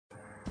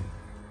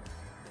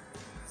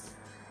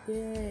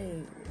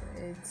Yay!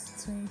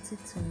 It's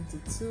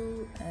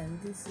 2022,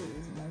 and this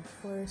is my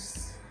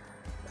first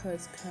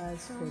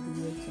podcast for the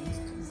year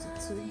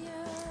 2022.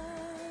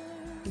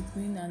 It's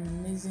been an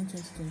amazing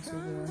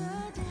 2021.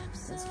 It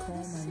has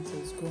come and it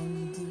has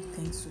gone. Give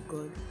thanks to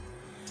God.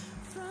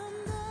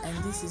 And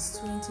this is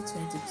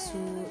 2022,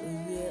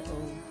 a year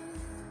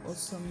of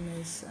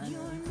awesomeness and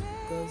of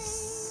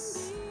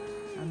God's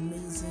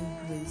amazing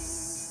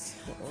grace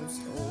for us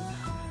all.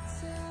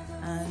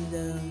 And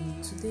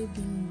today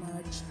being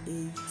March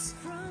 8th,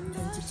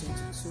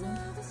 2022,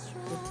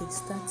 we're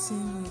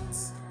kickstarting it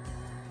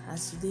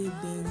as today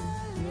being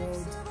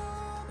World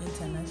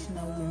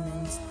International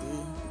Women's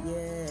Day.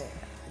 Yeah,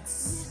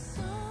 it's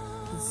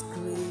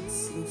great,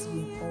 it's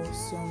been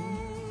awesome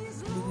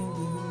living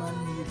the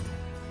humanhood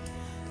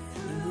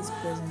in this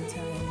present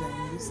time and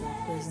in this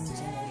present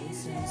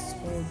generation. It's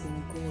all been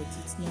good,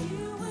 it's not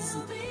been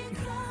easy.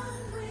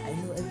 I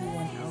know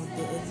everyone out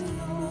there, every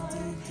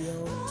lady,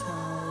 girl,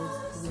 child,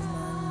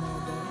 woman,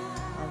 mother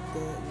out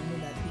there, you know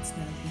that it's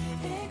not been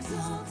easy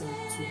to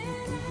be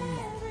a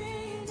woman,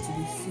 to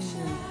be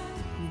female,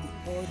 with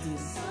all the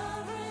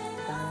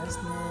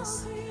biasness,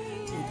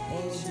 with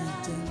all the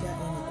gender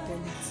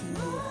inequality,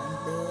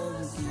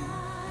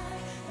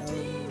 and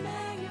there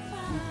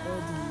with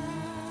all the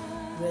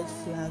red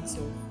flags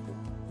of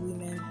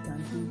women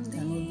cannot do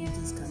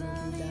this, cannot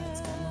do that,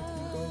 cannot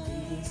indulge in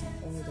this and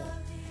all that.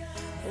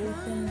 Oh,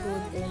 thank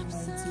God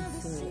Almighty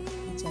for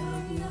each and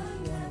every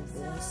one of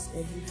us,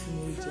 every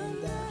female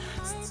gender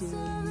still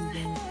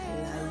living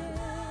alive,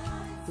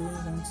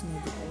 doing one thing or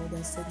the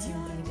other, setting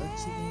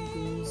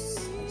goals,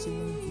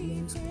 achieving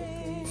dreams,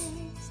 purpose,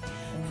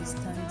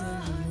 understanding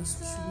the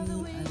mystery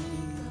and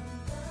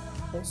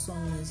the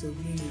awesomeness of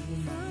being a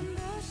woman.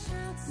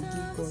 We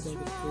give God all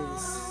the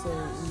praise. So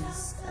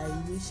I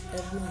wish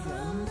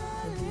everyone,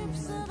 every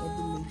woman,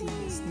 every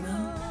lady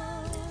listening,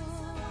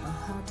 a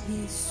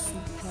happy,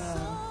 super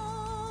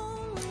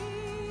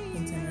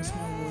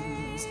International World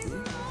Women's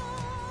Day.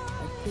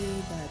 I pray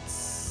that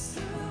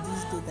on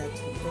this day that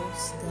we all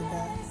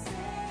gather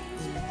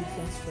in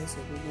different spheres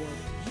of the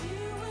world,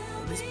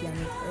 on this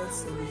planet Earth,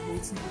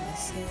 celebrating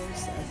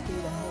ourselves. I pray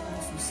that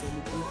heavens will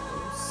celebrate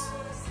us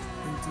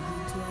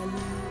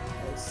individually,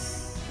 as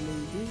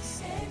ladies,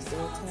 as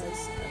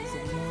daughters, as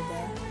a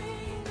mother,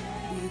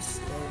 be it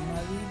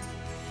married,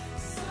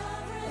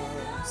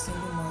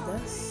 single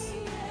mothers,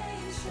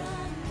 and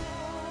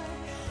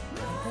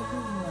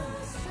everyone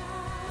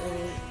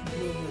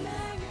globally.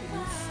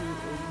 Wish you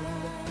a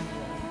wonderful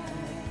one,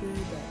 and I pray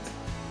that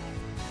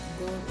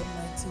God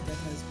Almighty that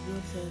has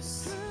brought us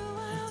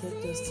and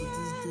kept us to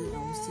this day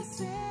and will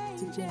still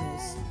keeping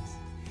us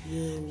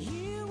will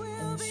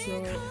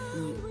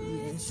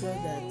ensure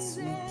that we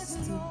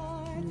still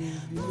will be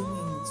living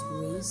in His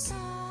grace,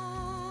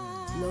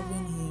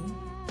 loving Him,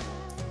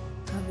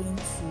 having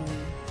to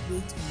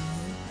wait on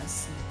Him as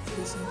He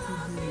patiently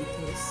be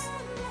with us,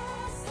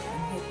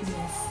 and helping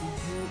us to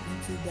grow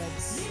into that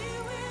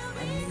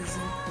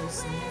amazing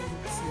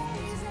personality,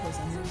 amazing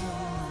person, amazing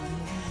woman,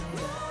 amazing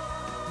mother,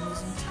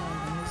 amazing child,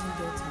 amazing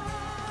daughter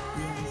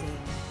He has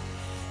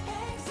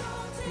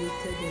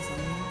created us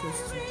and meant us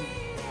to be.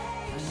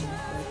 And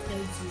by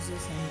Christ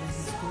Jesus and by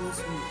His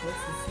grace, we all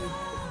fulfill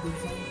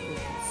divine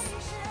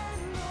purpose,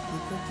 the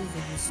purpose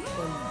of His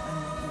calling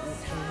and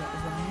of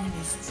our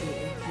ministry,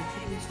 of the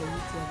purpose for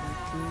which we have been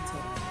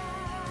created.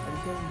 And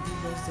God will give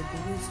us the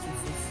grace to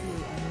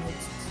fulfill and not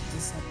to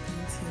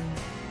disappoint Him,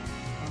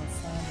 our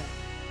Father.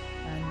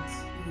 And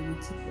He will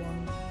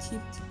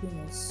keep keeping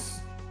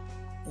us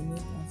in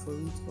it and for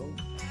it all.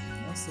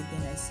 Once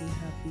again, I say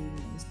Happy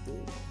Women's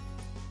Day.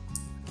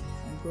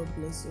 And God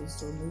bless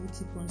us all. May we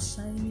keep on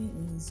shining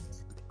in His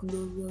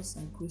glorious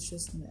and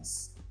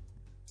graciousness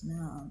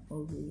now and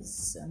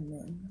always.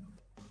 Amen.